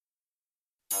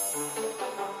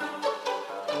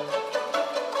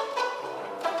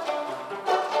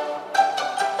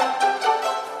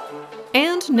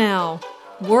And now,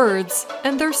 words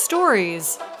and their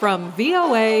stories from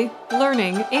VOA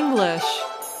Learning English.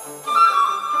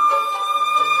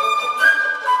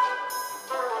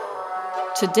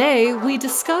 Today we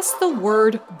discuss the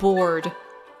word bored.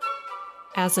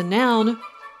 As a noun,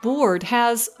 bored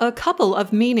has a couple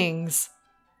of meanings.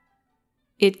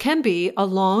 It can be a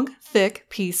long, thick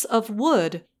piece of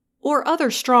wood or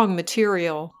other strong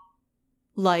material,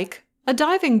 like a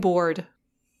diving board.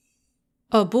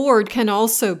 A board can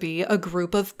also be a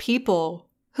group of people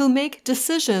who make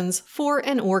decisions for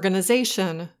an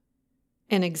organization.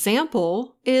 An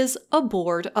example is a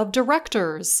board of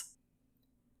directors.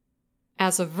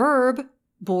 As a verb,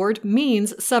 board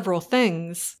means several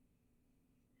things.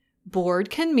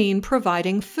 Board can mean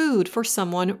providing food for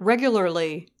someone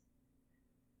regularly.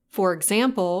 For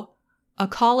example, a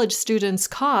college student's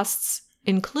costs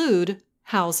include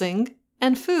housing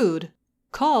and food,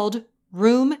 called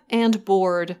room and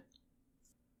board.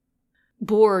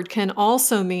 Board can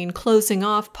also mean closing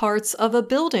off parts of a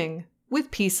building with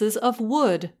pieces of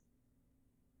wood.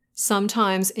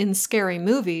 Sometimes in scary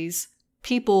movies,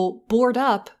 people board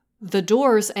up the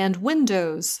doors and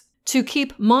windows to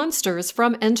keep monsters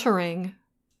from entering.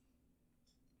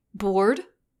 Board,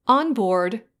 on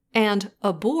board, and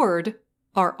aboard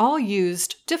are all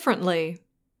used differently.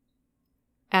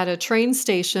 At a train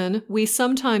station, we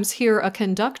sometimes hear a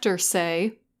conductor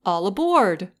say, "All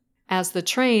aboard," as the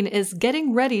train is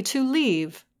getting ready to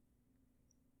leave.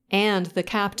 And the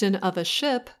captain of a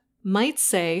ship might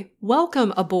say,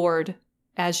 "Welcome aboard,"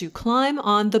 as you climb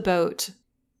on the boat.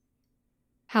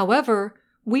 However,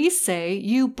 we say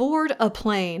you board a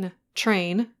plane,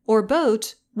 train, or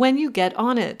boat when you get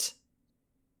on it.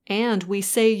 And we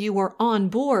say you are on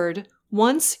board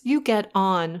once you get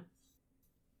on.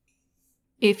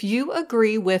 If you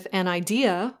agree with an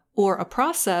idea or a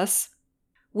process,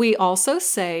 we also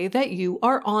say that you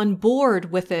are on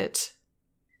board with it.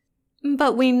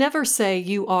 But we never say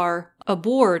you are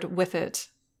aboard with it.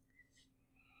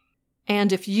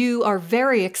 And if you are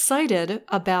very excited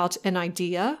about an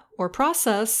idea or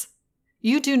process,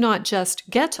 you do not just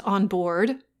get on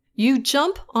board, you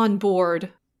jump on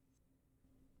board.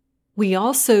 We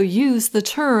also use the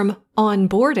term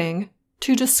onboarding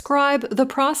to describe the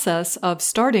process of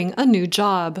starting a new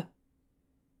job.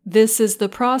 This is the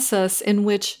process in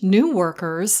which new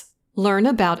workers learn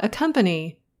about a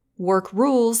company, work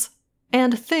rules,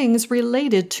 and things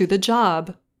related to the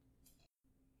job.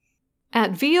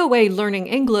 At VOA Learning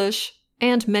English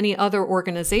and many other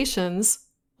organizations,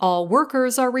 all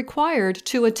workers are required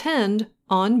to attend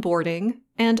onboarding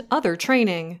and other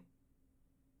training.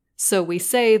 So we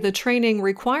say the training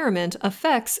requirement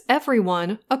affects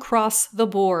everyone across the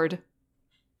board.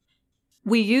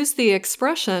 We use the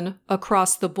expression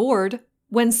across the board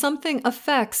when something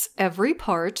affects every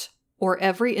part or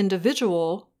every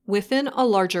individual within a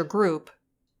larger group.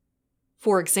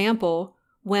 For example,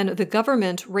 when the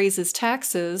government raises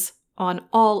taxes on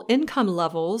all income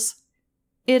levels,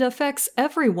 it affects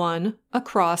everyone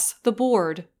across the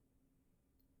board.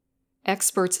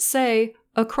 Experts say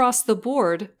across the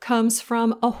board comes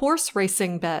from a horse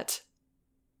racing bet.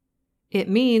 It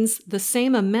means the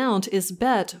same amount is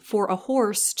bet for a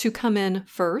horse to come in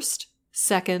first,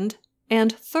 second,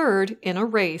 and third in a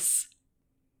race.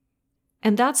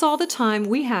 And that's all the time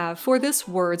we have for this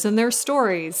Words and Their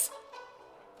Stories.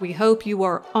 We hope you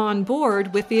are on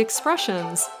board with the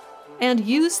expressions and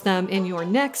use them in your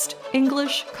next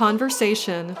English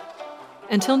conversation.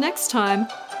 Until next time,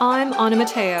 I'm Anna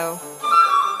Mateo.